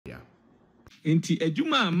Enti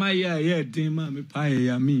ejuma maya ye den ma me pa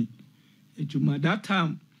yami. Ejuma that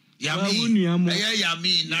time.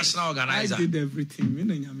 Yami national organizer. I did everything. Me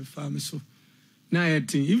na nyame fa me so. Na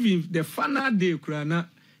etin even the final day kura na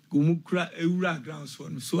gumukra ewura grounds for.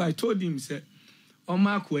 So I told him say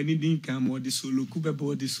Oma ko anything come or the solo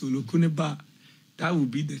kubeba the solo kuneba. That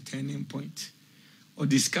would be the turning point. Or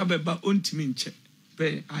discover ba ontimi nche.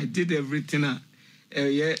 But I did everything.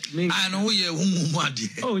 Yeah, I know you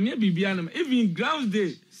oh, near Bibiana. Even ground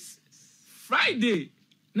day, Friday,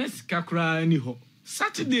 next kakra anyhow.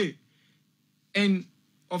 Saturday, and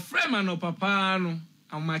a friend or papa no,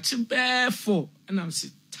 I'm much bare for, and I'm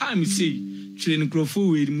say time say train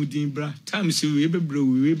crofo with mudin bra. Time say we be bro.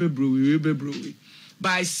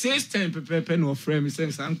 By 6:10 pepe no friend me say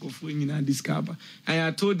uncle for in discover. And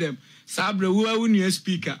I told them, Sabre, who are new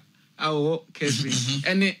speaker? Our Kesri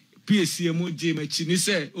and PSCMO Jim ni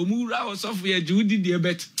say omura was of ya Judy dear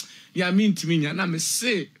bet ya mean to me and I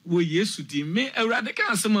say we yes to me a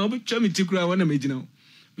radical some of which me to cry one imagine.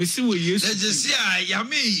 Me see we yes let's just see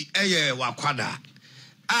yami wakwada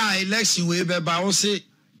election we be ba wo say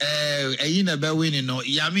eyi na be winning no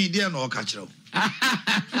yami there no catch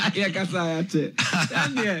ya kasa ya che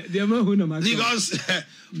and there ma hu no ma because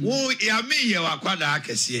wo yami wakwada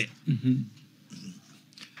akese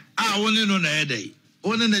woni no na edey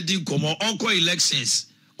woni na di komo onko elections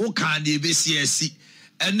o kan de be CSC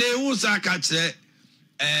and they who sa ka kire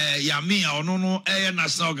yami a ono no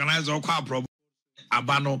national organizer okwa apro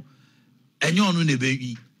abano enye onu ne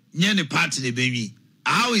bewi nye ne party ne bewi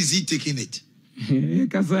how is he taking it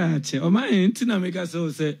kasache o ma entina me ka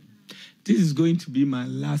say this is going to be my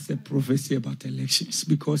last prophecy about elections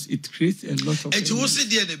because it creates a lot of it was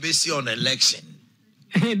there the base on election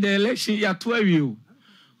the election ya to you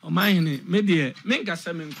o ma hene me de me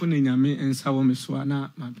nkasa me nko ne nyame ensa wo me so na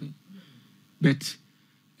mabe but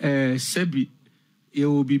sebi ye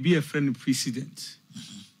will be a friend president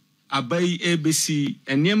abai ABC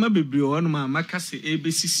enema bebre won ma makase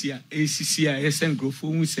ABC sia ACC a esen grofo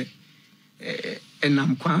hu se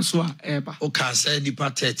enam kwan so a eba o ka say nipa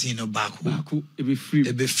 13 no baako e be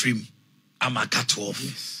free ama cut off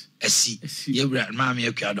yes esi ye bra ma me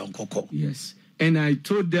akwa don kokko yes and I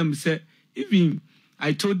told them say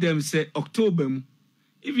October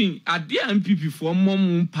even at the NPP for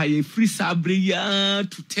mom pay free sabre ya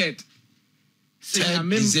to 3rd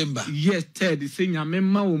December yes 3rd say nyame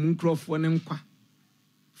ma wo munkrofo ne nkwa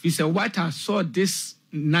he said what I saw this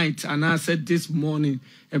night and I said this morning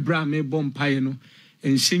ebra me bom pay no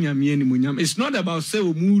en nyame ani munyam it's not about say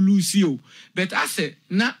o mu lose you but I said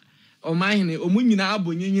na o mahene o munyina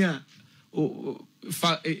abonyenyi a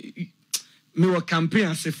me wa campaign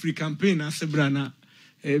as a free campaign as bra na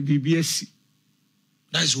BBS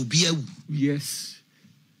that's Obia yes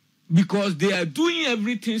because they are doing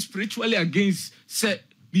everything spiritually against say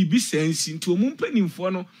bibi sense into omumpani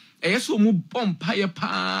mfo no eyeso mu bompaye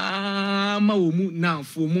pa ma omu now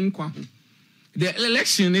for mu nkwa ho the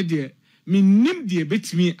election there minim de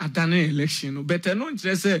betimi adane election no better no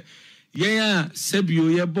interest yeah sebio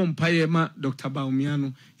ye bompaye ma Dr.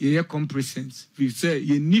 Baumiano ye compresence we say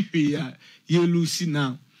ye ni hwe ye lose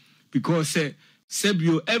now because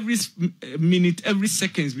sebio every minute every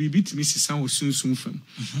seconds we beat me sisan osunsun fam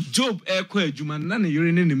Job ekwa adwuma na ne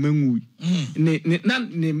yere ne manwu ne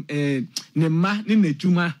ma ne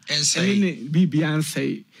adwuma ne bibia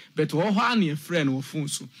ansai but wo ho an ye friend wo phone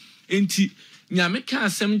so enti nyame ka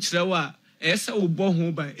asem kirewa esa wo bo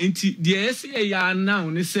ho ba enti de esa ya now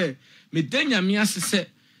ne say me danyame asese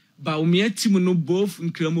ba omiatim no both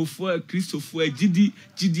nkramofo kristofo agidi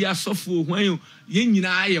asofo hwan ye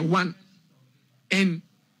nyina aye one and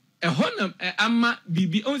a honam ama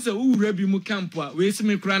bibi on say wura bi mu camp a we se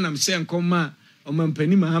me kra nam she nkoma o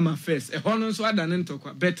mampani mahama first a hono so ada ne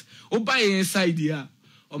ntokwa but oba ye inside ya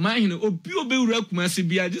o man hene obi obewura kumase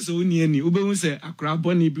bia je se oni ani obehu se akra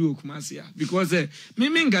boni bi okumase ya because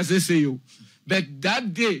me ngase say yo but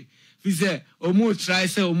that day we say o mo try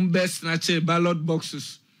say o best na che ballot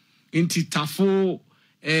boxes inti tafo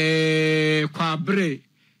kwabre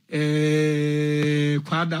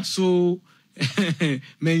kwada so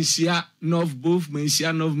Mensia North both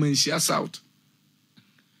Mensia South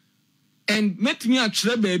and met me at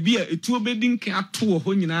baby a two bedding cat to a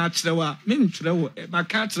honina trewa men trewa my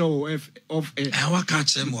cat of our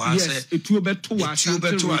catch them was a two bed to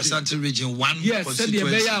Asante region one yes said the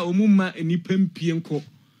beya umuma any pempienko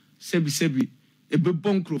sebi a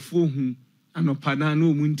bebunkro for whom and a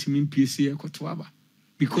panano muntimin PCA kotwaba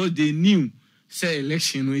because they knew say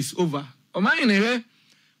election is over o mine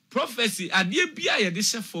prophecy adie bia ye de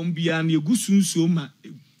shefom bia na egusunsuo ma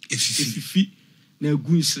efifi na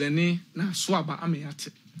egunsrene na so aba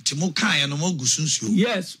ameyate Timo kan no mo gusunsuo.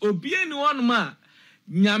 Yes, obi any one ma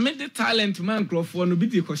nyame the talent man crofo no bi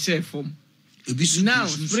dey ko share form. Now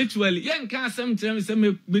spiritually, yen can some time say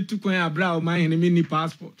me to kwan abra o man me ni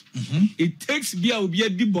passport. It takes bia obi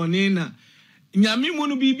adi bone na nyame mu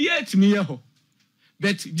no bibia atimi ye ho.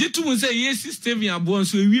 But jitu mu say yes Steven abon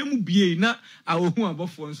so ewiem bie na awohu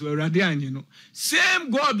abofo so awrade anye no.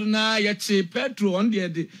 Same God na ye che Petro on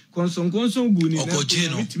the konson gu ni na.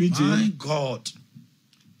 My God.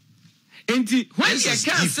 Enti when you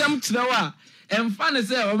can some trawa and fan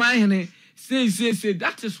say o man hene say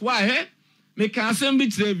that is why me can some be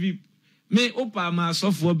trevi me opa ma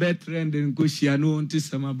so for better and then go share no until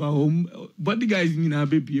some about home body guys nyina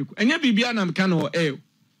baby ko enya bibia na me can o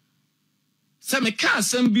say me can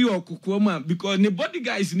some be o kokoma because the body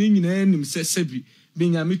guys ni nyina nim say sebi be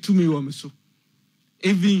nyame tumi wo me so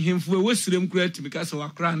even him for we srem kura because wa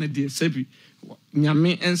kra na de sebi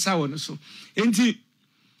nyame ensa wo no so enti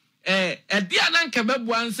dia na nka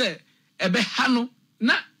beboan say ebe ha no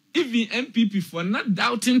na even NPP for not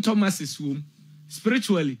doubting Thomas's womb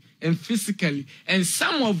spiritually and physically, and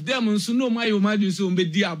some of them also know my imagine so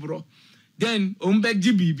be diabro. Then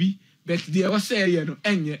GBB, but they was say no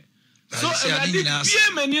enye. So I did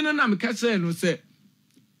be na me ka say no say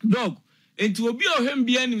dog enti obi o hem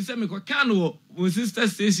bia nim say me ko kan wo sister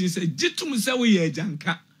station say jitum say we ye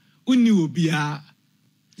janka uni obi a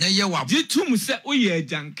na ye wa jitum say we ye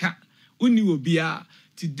janka uni obi a.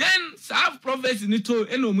 Then some prophets in it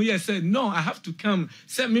and said, no, I have to come.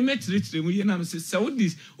 Say me met literally we na say so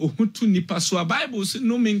this ohutu nipa so a Bible say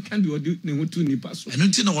no man can do ohutu nipa so. And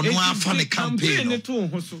until no afa ne campaign.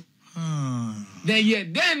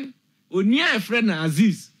 Then onia a friend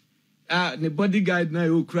Aziz the bodyguard na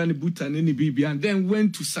o kra ne buta ne bibi and then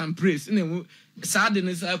went to some place and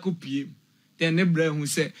sadness I could PM. Then Abraham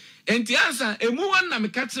say enti ansa emu wan na me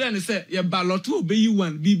ka kire ne say ye ballot obeyi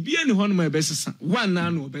one bibia ne hono ma besesa one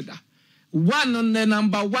na no obeda one on the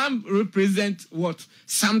number one represent what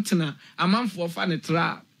something a man for fan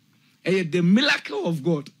tra the miracle of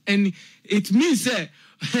God and it means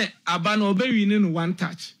abana obeyi in one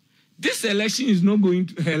touch. This election is not going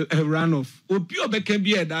to a runoff obi obeke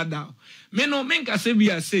bia dada me no men ka say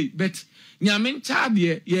bia say but nyame child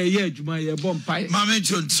ye adwuma ye bom pai mama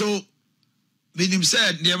chon so Minim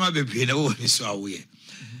said, near my baby, no one is away.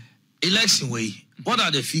 Election way, what are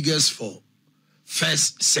the figures for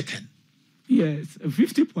first, second? Yes,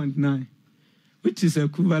 50.9, which is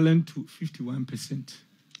equivalent to 51%.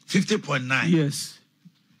 50.9? Yes.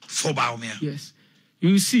 For Baumia? Yes.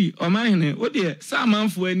 You see, o mine, what dear, some man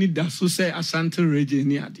for any that so say Asante region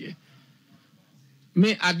near dear.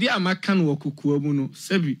 Me adia makan wakukuamuno,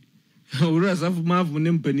 sebi, or as of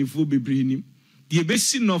Marvin Penifo be bringing. The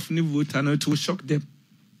best enough new voter and it will shock them.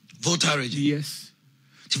 Voter region? Yes.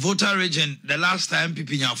 The voter region, the last time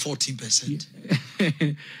people are 14%.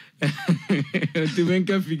 The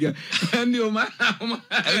banker figure. And your man,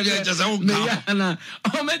 just a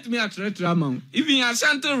met me at Retramount. Even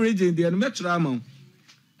Asante region, the Metramount.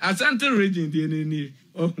 Asante region, the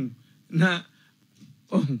oh, na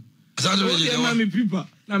oh, Asante region, mammy people,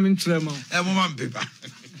 I'm in Tremont. A woman people.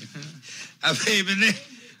 A baby.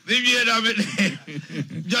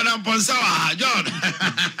 John Ponsawa, John.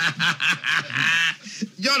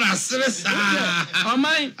 John Astresa. Oh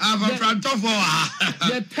my,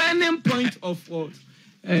 the turning point of what?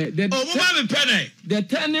 The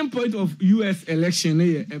turning point of US election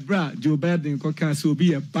here, Joe Biden caucus will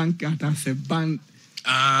be a bank as a bank.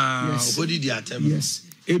 Yes. What did you attempt? Yes.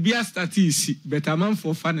 Ebia statistics, but a man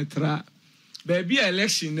for fanetra. Baby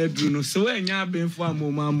election na no so enya ben fo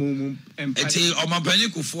amoma empire. Eti o mapani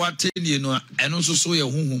kufo ateni no eno so so ye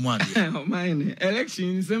hunhum ade. O mine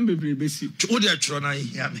election sem bebre besi. O de atro na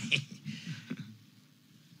hia me.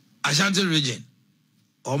 Ashanti region.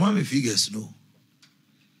 O ma me figures no.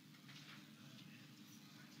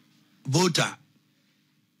 Voter.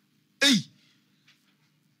 Hey.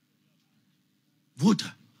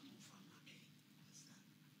 Voter.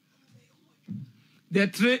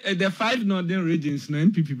 The 5 northern regions, no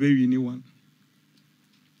NPP will win one.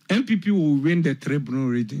 NPP will win the 3 brown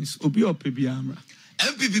regions. Obi or Pebi Amra.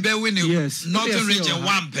 NPP will win. Yes. Northern region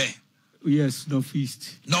 1 pair. Yes,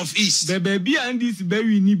 northeast. Northeast. The baby and this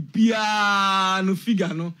baby ni bia no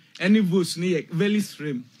figure no. Any votes ni very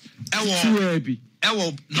slim. Too heavy.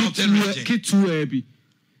 Northern region. Too heavy.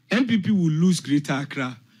 NPP will lose Greater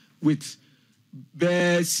Accra with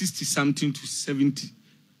 60 something to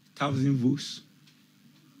 70,000 votes.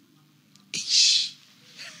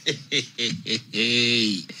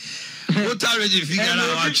 What are you figuring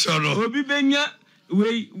out? Obi Benya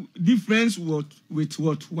way difference with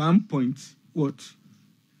what 1 point what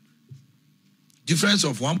Difference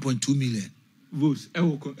of 1.2 million votes.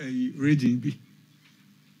 Region B.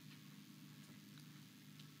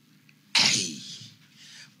 Hey,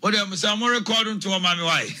 what am I recording to a man?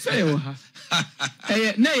 Why? Say,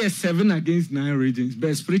 now 7 against 9 regions.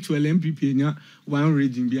 But spiritual NPP nya 1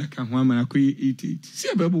 region be aka ho ama akoy 88. See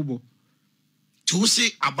abebo. To say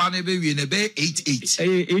Abanebe we ne be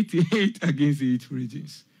 88. 88 against 8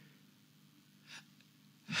 regions.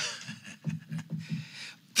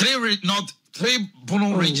 3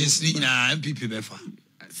 Bono regions ni na NPP befa.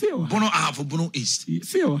 Bono half of Bono East.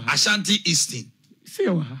 Asante Eastern.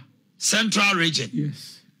 Central region.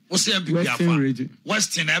 Yes. What's the NPP Western region.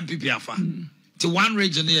 Western NPP afa. The one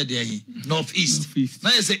region here there Northeast.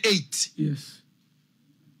 Now you say 8. Yes.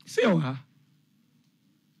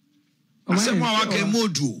 I say more like a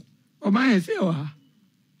modu.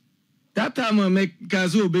 That time I make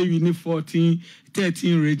Gazo baby need 14,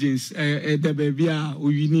 13 regions. The baby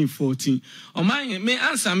we need 14. O my me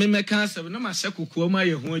answer me make answer no ma Sh0ck ma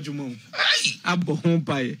ye ho adwuma. Abo ho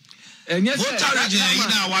pae. Enye say what region you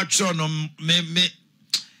na watch no me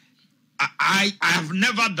I have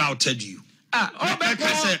never doubted you. Like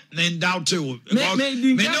I said, then doubt you.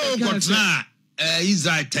 Me no got na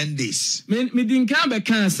Israel 10 days. Me din kan be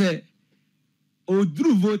kan say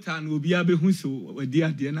Odru voter and obi abehu so wadi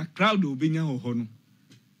ade na crowd obi nya ho no.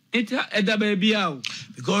 Eta eda ba bia o.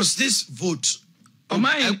 Because this vote obi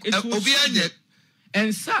anye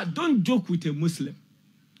and sir, don't joke with a Muslim.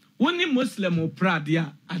 Only Muslim or proud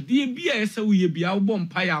ya ade bia ese wo ye bia wo bom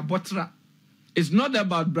pa ya botra. It's not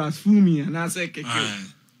about blasphemy and I say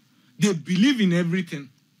keke. They believe in everything.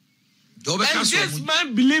 And this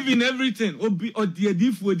man believe in everything. Or the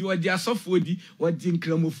adifodi, or the asofodi, or the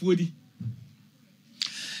incramofodi.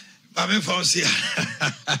 Mame Fonsia.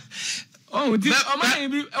 Oh, this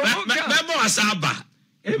Memo Asaba.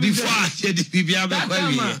 Before I said the Bibia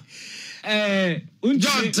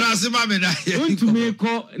John Trasimamina. To make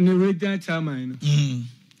a narrator chairman.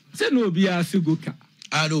 Say no be a Sh0ck.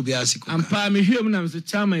 I know be a Sh0ck. And pa me hear when the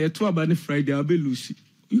chairman a 2 about Friday, I'll be Lucy.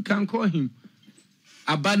 You can call him.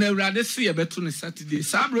 Abana rather see a better on Saturday.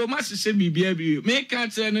 Sabro must say be baby. Make a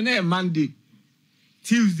turn Monday,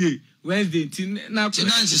 Tuesday, Wednesday. Now,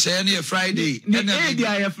 tonight is a Friday.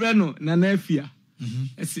 I have friend no Nanefia.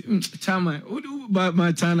 Chama,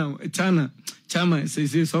 my channel, Chama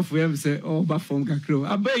says software say, oh, but from Kakro.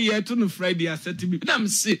 I bet you to no Friday, I said to me, I'm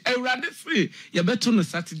sick. I rather free. You better on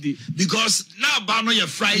Saturday. Because now, Bano, your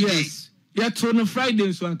Friday. You to no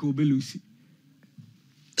Friday, so Uncle Belusi.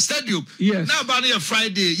 Stadium. Yes. Now, Bano,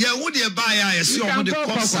 Friday. Yeah, would you buy a see on the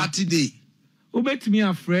course Saturday? Obet me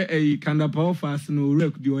afraid a kind of power fast no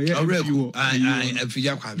rec do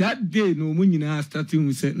that day no money starting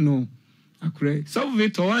we said no. Akure. Some of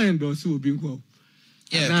it all and also be go.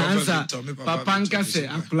 Yeah, Papanka say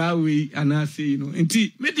akla we and I say you know.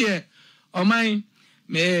 Enti me there o mine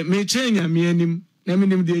me change me anim na me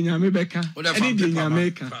nim de nya me beka. Any de nya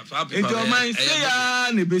make. Enti o mine say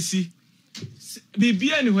ya na besi.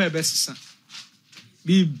 Bibia anywhere best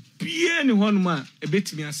Bibia anyone ma a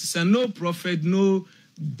bit me assistant. No prophet,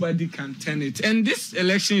 nobody can turn it. And this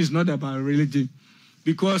election is not about religion.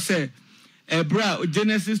 Because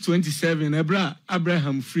Genesis 27,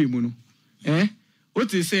 Abraham free mono. What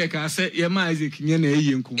they say, I say, Yama Isaac,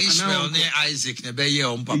 Yana Ishmael, Isaac,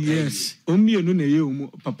 Nebeye, Papa. Yes, Omi no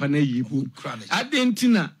Papa Nebu.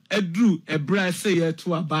 Adentina, Drew, Bra say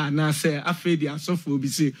to a bar, now say, I fade your software be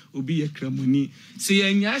say, Obi a cramoni. Say,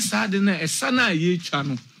 and yes, I didn't a sana ye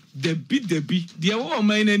channel. The beat, the old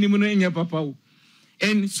man anymore in your papa.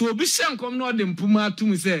 And so be some come not them Puma to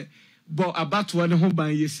me say, but about one home by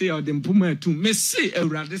ye say, or them Puma to me say, I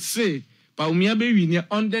rather say, but me a baby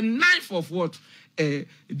on the 9th of what?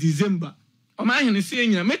 December. O my hen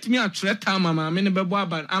saying, met me at threat time, mamma, many beba,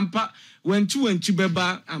 but ampa when 2 and 2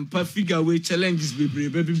 beba and per figure way challenges be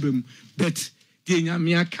brave, baby boom. But the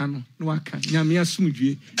Yamia cano, no, I can Yamia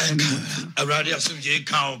Sumji and a radio Sumji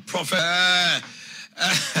count, prophet.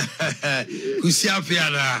 Who's here,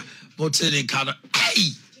 Piana, but saying,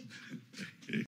 hey.